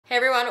Hey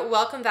everyone,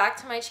 welcome back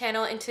to my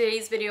channel. In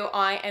today's video,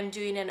 I am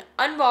doing an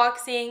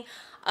unboxing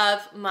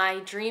of my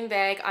dream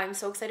bag. I'm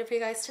so excited for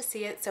you guys to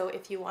see it. So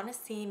if you want to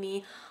see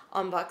me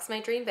unbox my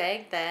dream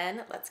bag,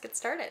 then let's get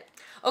started.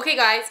 Okay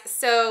guys,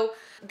 so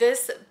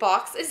this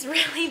box is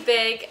really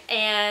big,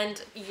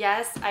 and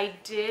yes, I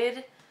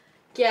did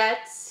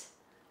get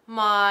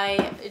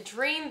my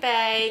dream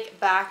bag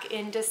back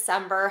in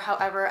December.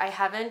 However, I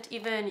haven't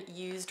even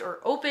used or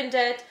opened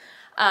it.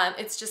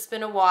 It's just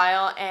been a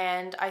while,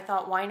 and I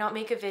thought, why not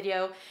make a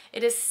video?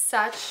 It is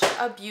such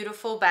a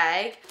beautiful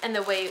bag, and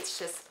the way it's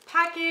just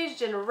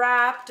packaged and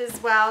wrapped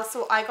as well.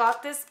 So I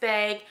got this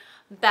bag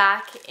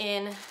back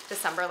in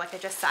December, like I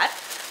just said,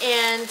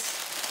 and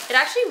it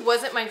actually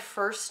wasn't my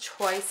first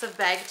choice of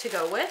bag to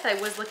go with. I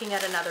was looking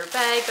at another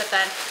bag, but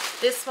then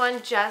this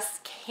one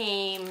just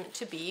came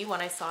to be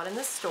when I saw it in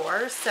the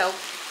store. So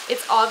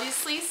it's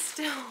obviously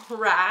still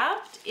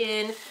wrapped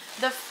in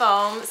the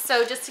foam.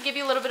 So just to give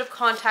you a little bit of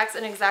context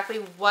and exactly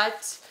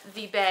what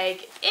the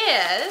bag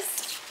is.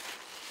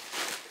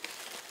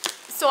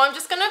 So I'm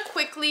just gonna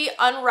quickly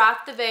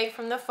unwrap the bag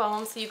from the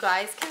foam so you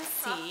guys can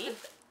see.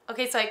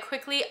 Okay, so I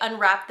quickly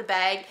unwrapped the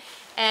bag,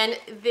 and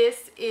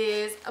this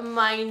is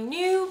my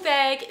new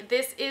bag.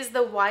 This is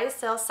the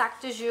Ysl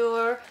Sac De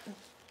Jour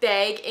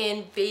bag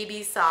in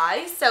baby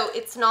size. So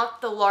it's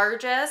not the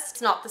largest,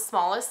 it's not the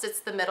smallest,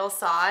 it's the middle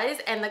size,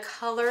 and the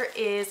color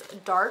is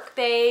dark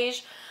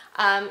beige.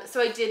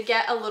 So I did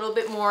get a little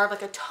bit more of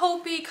like a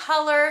taupey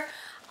color.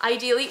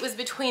 Ideally it was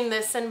between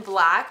this and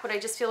black, but I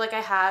just feel like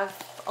I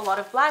have a lot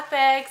of black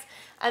bags,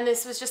 and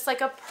this was just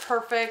like a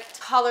perfect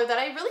color that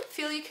I really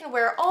feel you can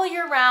wear all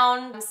year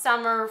round,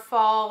 summer,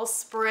 fall,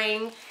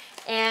 spring.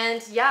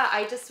 And yeah,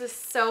 I just was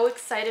so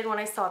excited when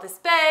I saw this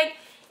bag,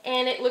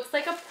 and it looks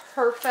like a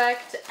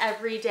perfect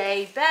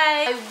everyday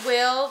bag. I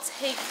will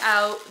take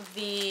out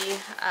the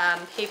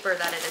paper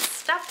that it is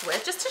stuffed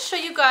with, just to show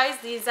you guys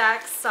the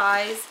exact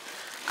size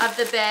of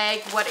the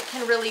bag, what it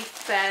can really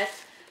fit.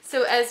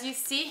 So as you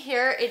see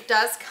here, it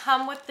does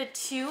come with the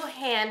two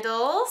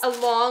handles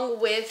along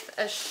with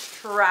a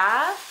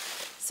strap.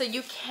 So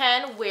you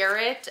can wear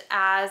it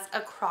as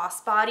a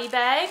crossbody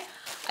bag.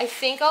 I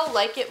think I'll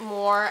like it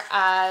more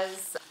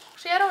as,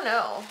 actually I don't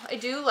know. I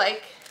do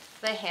like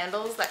the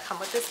handles that come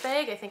with this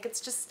bag. I think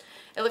it's just,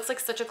 it looks like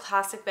such a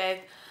classic bag.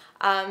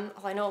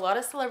 I know a lot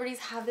of celebrities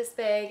have this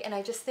bag, and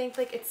I just think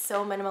like it's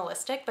so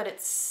minimalistic, but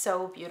it's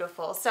so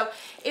beautiful. So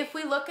if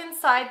we look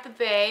inside the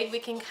bag, we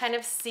can kind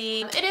of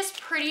see it is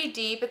pretty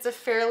deep. It's a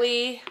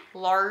fairly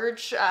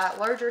large,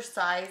 larger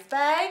size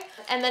bag.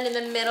 And then in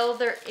the middle,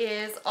 there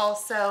is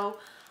also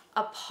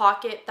a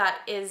pocket that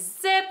is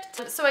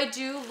zipped. So I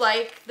do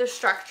like the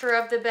structure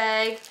of the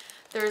bag.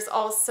 There's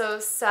also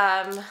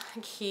some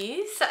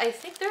keys. I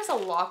think there's a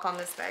lock on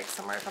this bag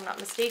somewhere, if I'm not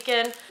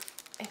mistaken.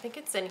 I think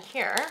it's in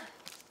here.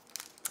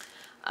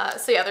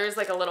 So yeah, there's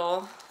like a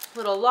little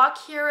lock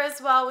here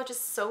as well, which is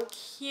so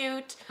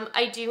cute.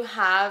 I do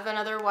have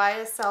another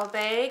YSL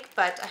bag,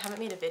 but I haven't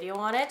made a video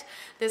on it.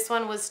 This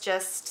one was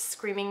just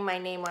screaming my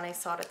name when I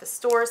saw it at the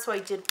store, so I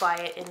did buy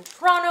it in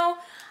Toronto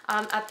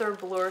at their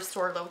Bloor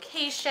store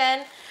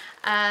location.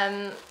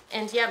 And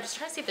yeah, I'm just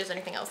trying to see if there's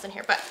anything else in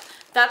here, but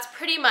that's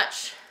pretty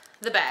much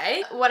the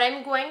bag. What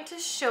I'm going to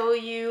show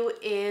you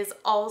is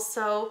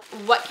also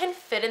what can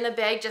fit in the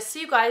bag, just so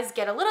you guys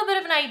get a little bit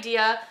of an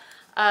idea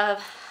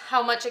of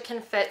how much it can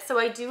fit. So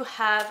I do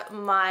have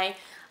my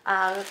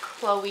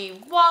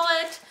Chloe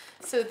wallet,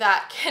 so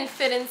that can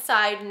fit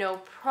inside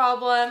no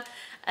problem.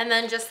 And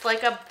then just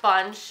like a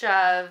bunch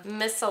of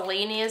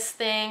miscellaneous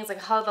things, like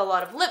I have a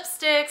lot of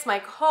lipsticks, my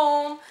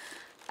comb.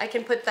 I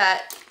can put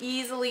that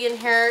easily in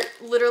here.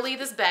 Literally,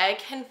 this bag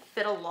can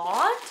fit a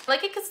lot. I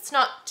like it because it's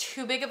not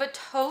too big of a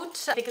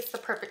tote. I think it's the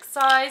perfect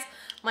size.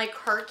 My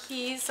car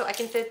keys, so I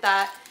can fit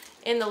that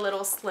in the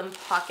little slim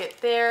pocket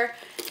there.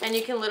 And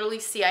you can literally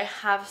see I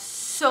have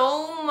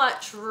so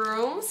much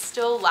room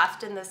still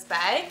left in this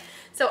bag.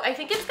 So I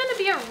think it's gonna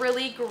be a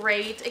really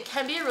great, it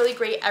can be a really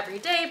great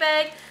everyday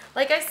bag.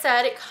 Like I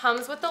said, it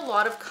comes with a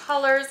lot of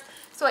colors.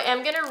 So I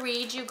am gonna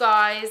read you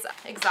guys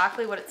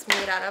exactly what it's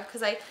made out of,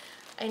 because I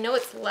know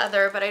it's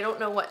leather, but I don't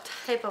know what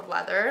type of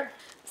leather.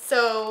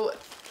 So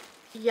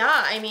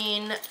yeah, I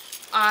mean,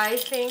 I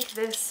think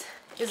this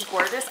is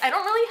gorgeous. I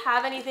don't really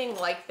have anything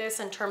like this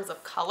in terms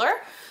of color,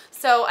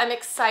 so I'm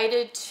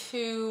excited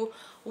to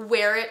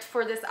wear it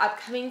for this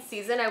upcoming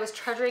season. I was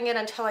treasuring it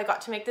until I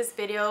got to make this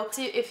video.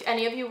 So if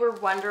any of you were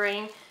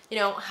wondering, you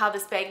know, how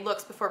this bag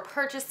looks before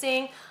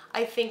purchasing,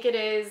 I think it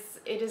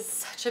is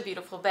such a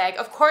beautiful bag.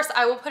 Of course,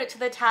 I will put it to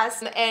the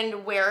test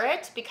and wear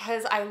it,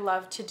 because I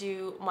love to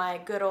do my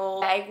good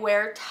old bag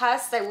wear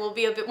test. I will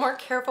be a bit more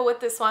careful with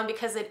this one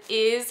because it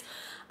is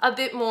a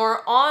bit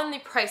more on the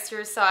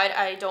pricier side.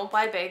 I don't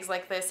buy bags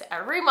like this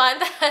every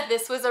month.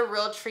 This was a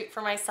real treat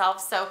for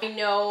myself. So I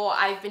know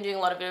I've been doing a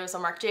lot of videos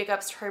on Marc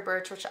Jacobs, Tory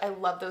Burch, which I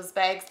love those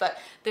bags, but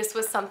this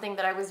was something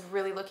that I was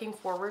really looking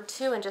forward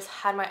to and just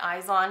had my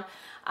eyes on.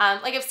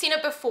 Like I've seen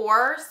it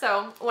before,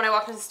 so when I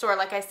walked into the store,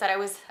 like I said,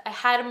 I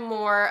had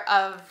more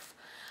of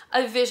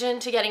a vision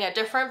to getting a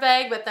different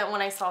bag, but then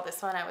when I saw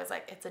this one, I was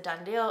like, it's a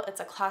done deal. It's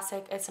a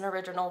classic. It's an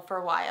original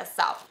for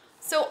YSL.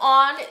 So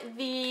on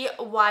the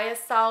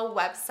YSL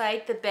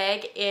website, the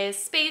bag is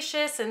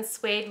spacious and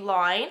suede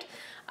lined.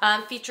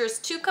 Features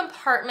 2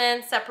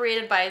 compartments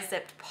separated by a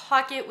zipped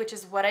pocket, which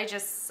is what I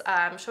just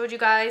showed you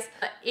guys.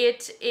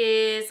 It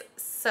is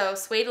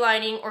suede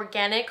lining,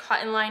 organic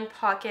cotton lined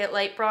pocket,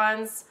 light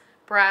bronze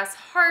brass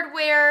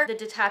hardware, the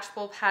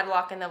detachable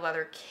padlock, and the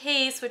leather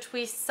case, which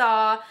we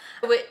saw.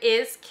 It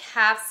is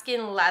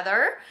calfskin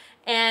leather,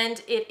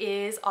 and it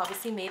is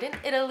obviously made in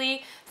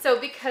Italy. So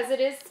because it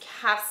is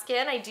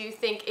calfskin, I do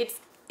think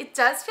it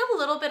does feel a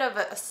little bit of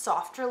a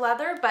softer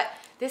leather, but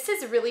this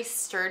is really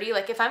sturdy.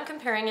 Like if I'm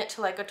comparing it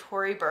to like a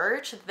Tory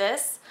Burch,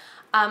 this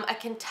I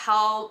can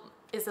tell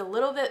is a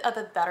little bit of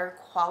a better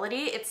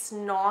quality. It's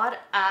not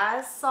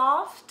as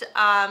soft.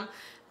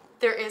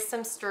 There is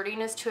some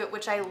sturdiness to it,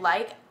 which I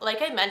like.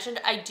 Like I mentioned,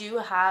 I do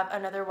have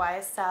another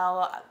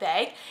YSL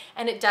bag,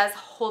 and it does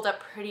hold up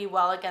pretty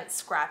well against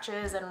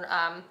scratches, and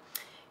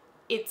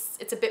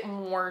it's a bit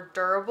more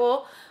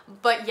durable.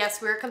 But yes,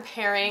 we're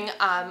comparing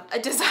a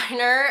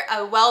designer,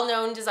 a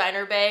well-known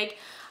designer bag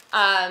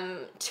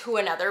to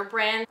another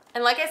brand.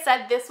 And like I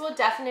said, this will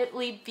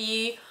definitely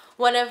be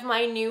one of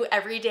my new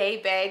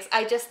everyday bags.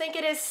 I just think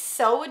it is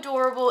so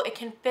adorable. It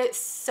can fit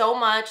so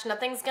much.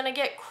 Nothing's gonna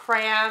get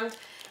crammed.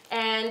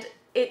 And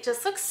it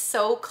just looks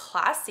so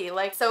classy,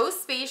 like so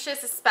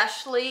spacious,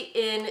 especially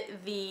in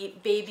the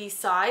baby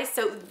size.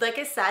 So like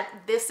I said,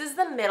 this is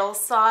the middle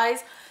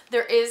size.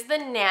 There is the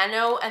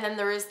nano, and then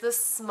there is the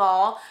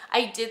small.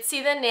 I did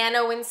see the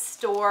nano in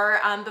store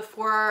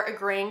before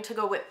agreeing to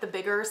go with the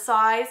bigger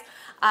size.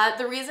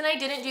 The reason I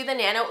didn't do the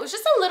nano, it was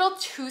just a little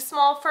too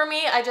small for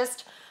me. I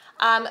just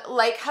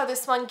like how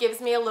this one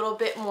gives me a little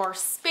bit more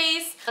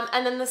space.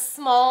 And then the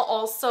small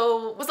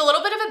also was a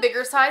little bit of a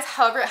bigger size.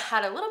 However, it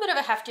had a little bit of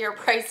a heftier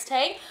price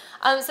tag.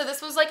 So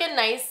this was like a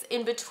nice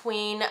in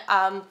between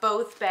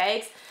both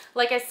bags.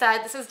 Like I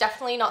said, this is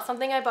definitely not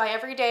something I buy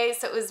every day.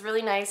 So it was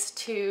really nice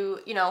to,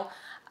 you know,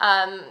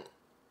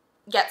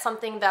 get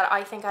something that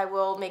I think I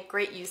will make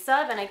great use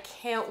of, and I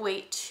can't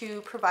wait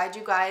to provide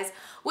you guys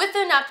with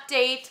an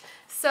update.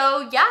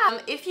 So yeah,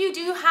 if you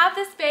do have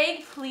this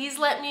bag, please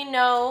let me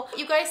know what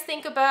you guys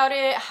think about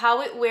it,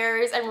 how it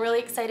wears. I'm really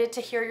excited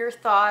to hear your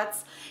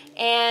thoughts.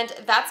 And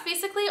that's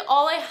basically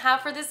all I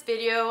have for this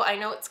video. I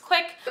know it's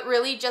quick, but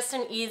really just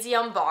an easy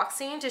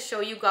unboxing to show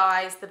you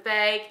guys the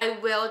bag. I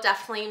will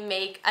definitely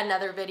make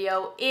another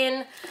video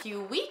in a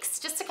few weeks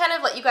just to kind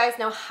of let you guys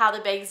know how the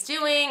bag's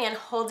doing and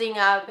holding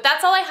up. But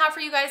that's all I have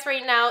for you guys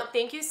right now.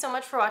 Thank you so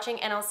much for watching,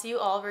 and I'll see you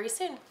all very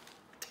soon.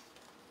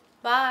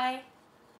 Bye.